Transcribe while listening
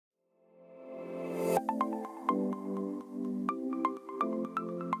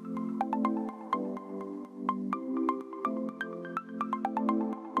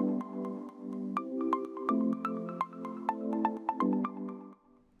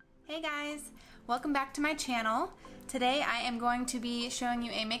Hey guys, welcome back to my channel. Today I am going to be showing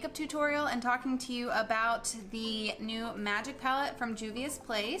you a makeup tutorial and talking to you about the new Magic palette from JUVIA'S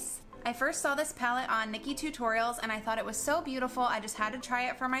Place. I first saw this palette on Nikki Tutorials and I thought it was so beautiful I just had to try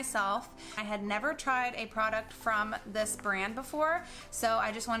it for myself. I had never tried a product from this brand before, so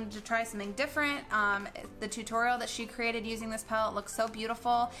I just wanted to try something different. The tutorial that she created using this palette looks so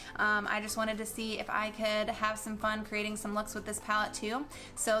beautiful. I just wanted to see if I could have some fun creating some looks with this palette too.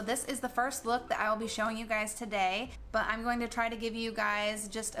 So this is the first look that I will be showing you guys today, but I'm going to try to give you guys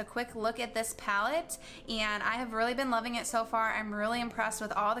just a quick look at this palette, and I have really been loving it so far. I'm really impressed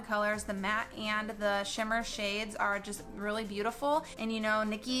with all the colors. The matte and the shimmer shades are just really beautiful, and you know,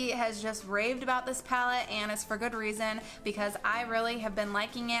 Nikki has just raved about this palette, and it's for good reason because I really have been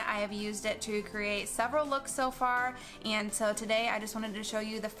liking it. I have used it to create several looks so far, and so today I just wanted to show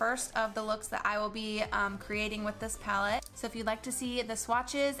you the first of the looks that I will be creating with this palette. So if you'd like to see the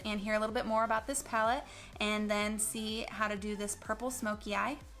swatches and hear a little bit more about this palette and then see how to do this purple smoky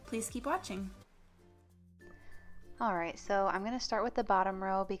eye, please keep watching. Alright, so I'm going to start with the bottom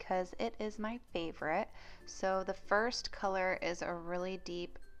row because it is my favorite. So the first color is a really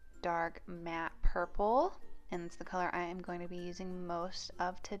deep, dark, matte purple, and it's the color I am going to be using most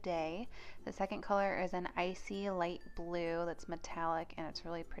of today. The second color is an icy light blue that's metallic and it's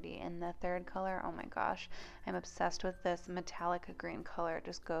really pretty. And the third color, oh my gosh, I'm obsessed with this metallic green color. It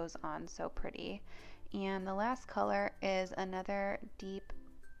just goes on so pretty. And the last color is another deep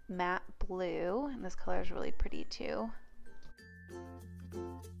matte blue, and this color is really pretty too.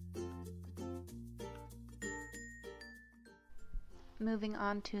 Moving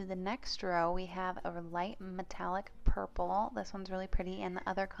on to the next row, we have a light metallic purple. This one's really pretty, and the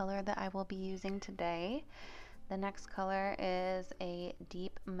other color that I will be using today. The next color is a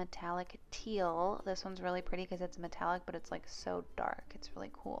deep metallic teal. This one's really pretty because it's metallic, but it's like so dark. It's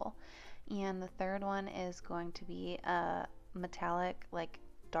really cool. And the third one is going to be a metallic, like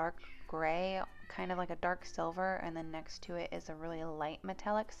dark gray, kind of like a dark silver, and then next to it is a really light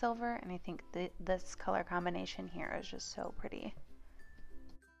metallic silver, and I think this color combination here is just so pretty.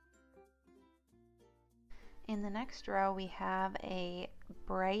 In the next row we have a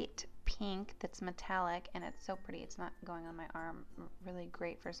bright pink that's metallic, and it's so pretty. It's not going on my arm really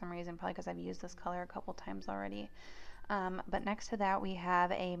great for some reason, probably because I've used this color a couple times already. But next to that we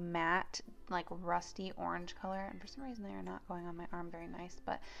have a matte, like rusty orange color, and for some reason they are not going on my arm very nice,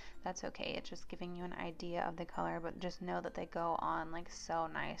 but that's okay. It's just giving you an idea of the color, but just know that they go on like so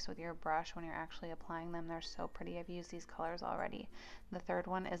nice with your brush when you're actually applying them. They're so pretty. I've used these colors already. The third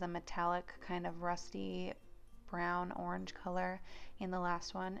one is a metallic kind of rusty brown orange color, and the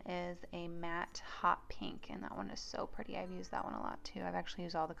last one is a matte hot pink, and that one is so pretty. I've used that one a lot too. I've actually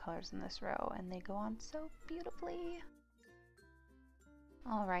used all the colors in this row and they go on so beautifully.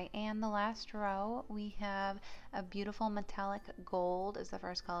 Alright, and the last row we have a beautiful metallic gold is the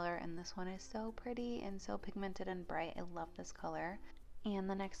first color, and this one is so pretty and so pigmented and bright. I love this color. And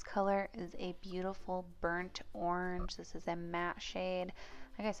the next color is a beautiful burnt orange. This is a matte shade.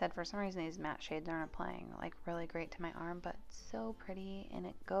 Like I said, for some reason these matte shades aren't applying like really great to my arm, but it's so pretty and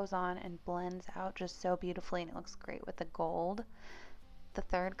it goes on and blends out just so beautifully, and it looks great with the gold. The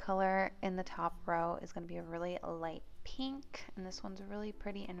third color in the top row is going to be a really light pink, and this one's really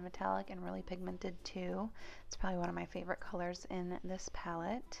pretty and metallic and really pigmented too. It's probably one of my favorite colors in this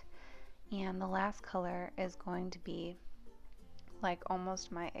palette. And the last color is going to be like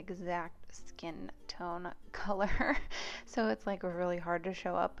almost my exact skin tone color. So it's like really hard to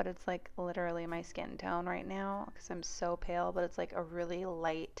show up, but it's like literally my skin tone right now because I'm so pale, but it's like a really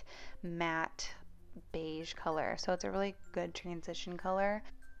light matte beige color, so it's a really good transition color.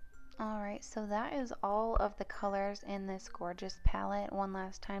 Alright, so that is all of the colors in this gorgeous palette one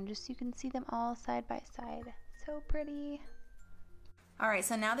last time just so you can see them all side by side. So pretty. Alright,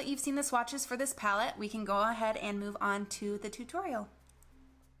 so now that you've seen the swatches for this palette, we can go ahead and move on to the tutorial.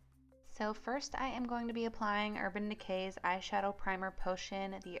 So first I am going to be applying Urban Decay's Eyeshadow Primer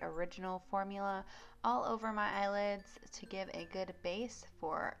Potion, the original formula, all over my eyelids to give a good base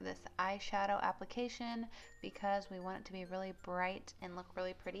for this eyeshadow application because we want it to be really bright and look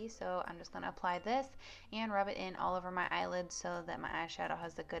really pretty. So I'm just going to apply this and rub it in all over my eyelids so that my eyeshadow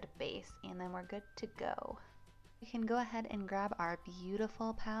has a good base, and then we're good to go. We can go ahead and grab our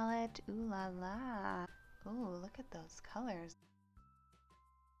beautiful palette. Ooh la la. Ooh, look at those colors.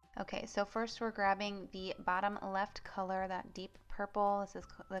 Okay, so first we're grabbing the bottom left color, that deep purple. This is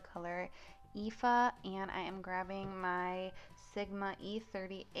the color Aoife, and I am grabbing my Sigma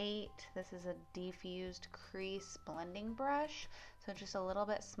E38. This is a diffused crease blending brush, so just a little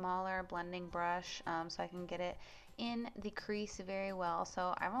bit smaller blending brush so I can get it in the crease very well.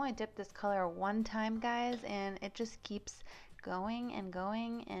 So I've only dipped this color one time, guys, and it just keeps going and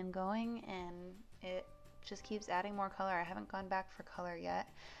going and going, and it just keeps adding more color. I haven't gone back for color yet.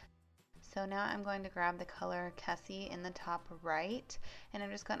 So now I'm going to grab the color Kessie in the top right, and I'm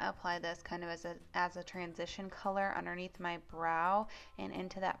just going to apply this kind of as a transition color underneath my brow and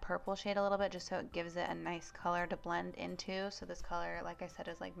into that purple shade a little bit, just so it gives it a nice color to blend into. So this color, like I said,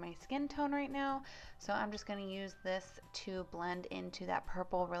 is like my skin tone right now. So I'm just going to use this to blend into that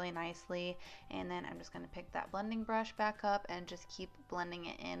purple really nicely, and then I'm just going to pick that blending brush back up and just keep blending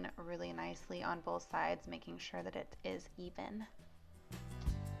it in really nicely on both sides, making sure that it is even.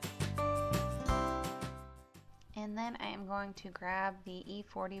 And then I am going to grab the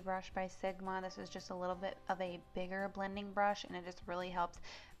E40 brush by Sigma. This is just a little bit of a bigger blending brush, and it just really helps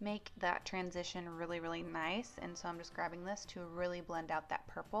make that transition really, really nice. And so I'm just grabbing this to really blend out that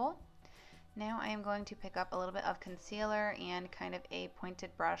purple. Now I am going to pick up a little bit of concealer and kind of a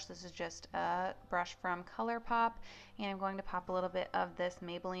pointed brush. This is just a brush from ColourPop, and I'm going to pop a little bit of this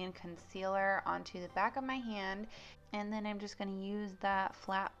Maybelline concealer onto the back of my hand, and then I'm just going to use that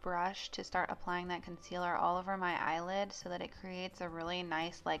flat brush to start applying that concealer all over my eyelid so that it creates a really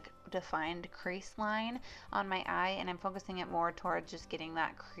nice, like, defined crease line on my eye. And I'm focusing it more towards just getting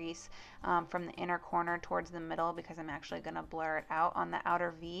that crease from the inner corner towards the middle, because I'm actually going to blur it out on the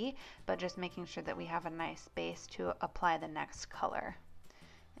outer V, but just making sure that we have a nice space to apply the next color.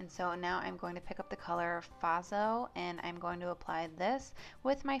 And so now I'm going to pick up the color Fazo, and I'm going to apply this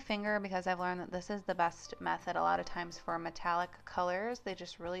with my finger, because I've learned that this is the best method a lot of times for metallic colors. They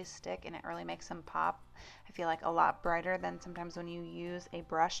just really stick, and it really makes them pop. I feel like a lot brighter than sometimes when you use a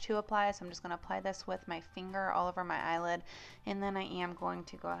brush to apply. So I'm just going to apply this with my finger all over my eyelid, and then I am going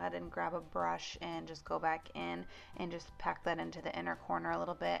to go ahead and grab a brush and just go back in and just pack that into the inner corner a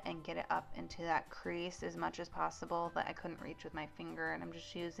little bit and get it up into that crease as much as possible that I couldn't reach with my finger. And I'm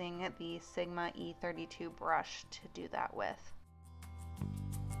just using the Sigma E32 brush to do that with.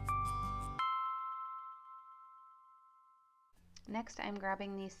 Next, I'm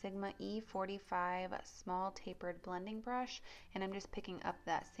grabbing the Sigma E45 small tapered blending brush, and I'm just picking up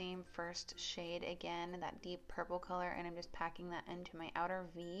that same first shade again, that deep purple color, and I'm just packing that into my outer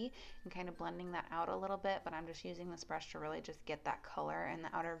V and kind of blending that out a little bit. But I'm just using this brush to really just get that color in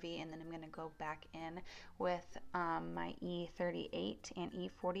the outer V, and then I'm going to go back in with my E38 and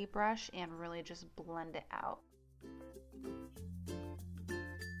E40 brush and really just blend it out.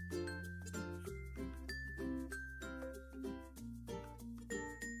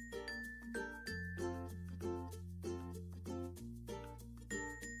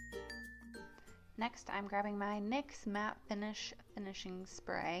 Next, I'm grabbing my NYX Matte Finish Finishing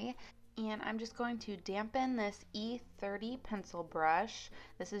Spray, and I'm just going to dampen this E30 pencil brush.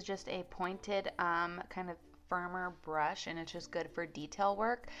 This is just a pointed kind of firmer brush, and it's just good for detail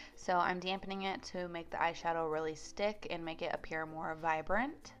work. So I'm dampening it to make the eyeshadow really stick and make it appear more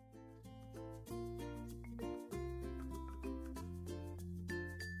vibrant.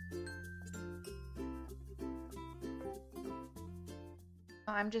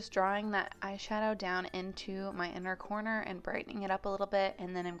 I'm just drawing that eyeshadow down into my inner corner and brightening it up a little bit,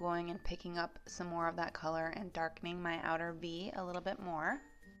 and then I'm going and picking up some more of that color and darkening my outer V a little bit more.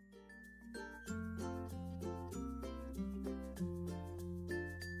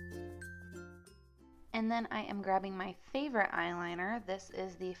 And then I am grabbing my favorite eyeliner. This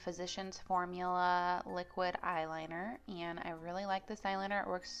is the Physicians Formula liquid eyeliner, and I really like this eyeliner. It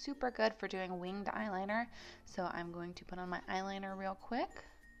works super good for doing winged eyeliner. So I'm going to put on my eyeliner real quick.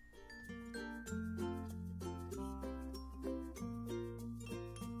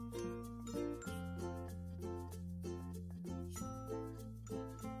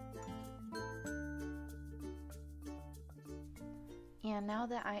 And now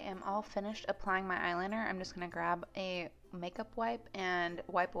that I am all finished applying my eyeliner, I'm just going to grab a makeup wipe and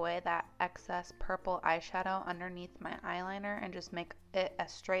wipe away that excess purple eyeshadow underneath my eyeliner and just make it a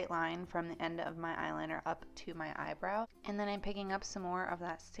straight line from the end of my eyeliner up to my eyebrow. And then I'm picking up some more of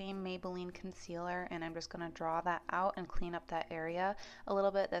that same Maybelline concealer, and I'm just going to draw that out and clean up that area a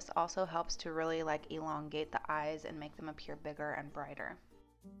little bit. This also helps to really like elongate the eyes and make them appear bigger and brighter.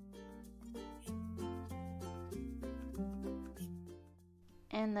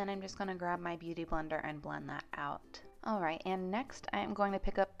 And then I'm just going to grab my beauty blender and blend that out. Alright, and next I'm going to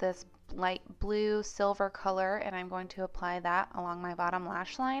pick up this light blue silver color, and I'm going to apply that along my bottom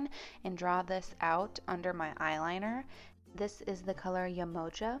lash line and draw this out under my eyeliner. This is the color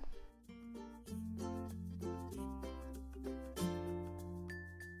Yamoja.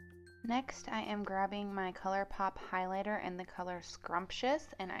 Next, I am grabbing my ColourPop highlighter in the color Scrumptious,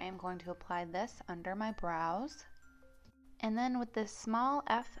 and I am going to apply this under my brows. And then with this small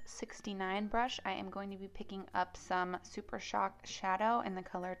F69 brush, I am going to be picking up some Super Shock shadow in the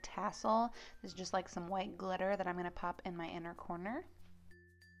color Tassel. This is just like some white glitter that I'm going to pop in my inner corner.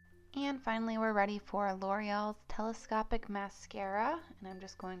 And finally, we're ready for L'Oreal's Telescopic Mascara, and I'm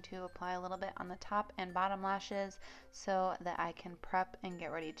just going to apply a little bit on the top and bottom lashes so that I can prep and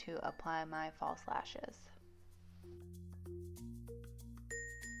get ready to apply my false lashes.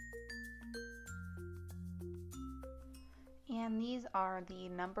 And these are the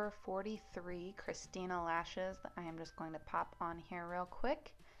number 43 Christina lashes that I am just going to pop on here real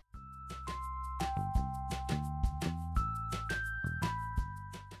quick.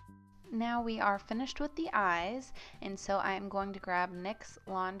 Now we are finished with the eyes, and so I am going to grab NYX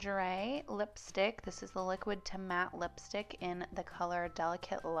Lingerie lipstick. This is the liquid to matte lipstick in the color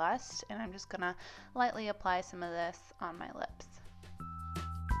Delicate Lust, and I'm just going to lightly apply some of this on my lips.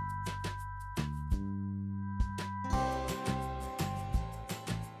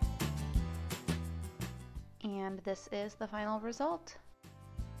 And this is the final result.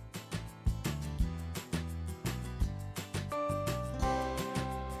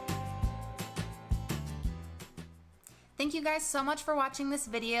 Thank you guys so much for watching this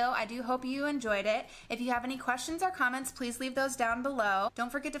video. I do hope you enjoyed it. If you have any questions or comments, please leave those down below.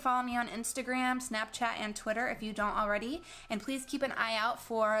 Don't forget to follow me on Instagram, Snapchat, and Twitter if you don't already. And please keep an eye out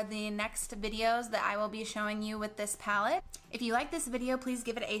for the next videos that I will be showing you with this palette. If you like this video, please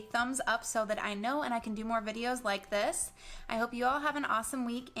give it a thumbs up so that I know and I can do more videos like this. I hope you all have an awesome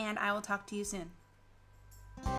week, and I will talk to you soon.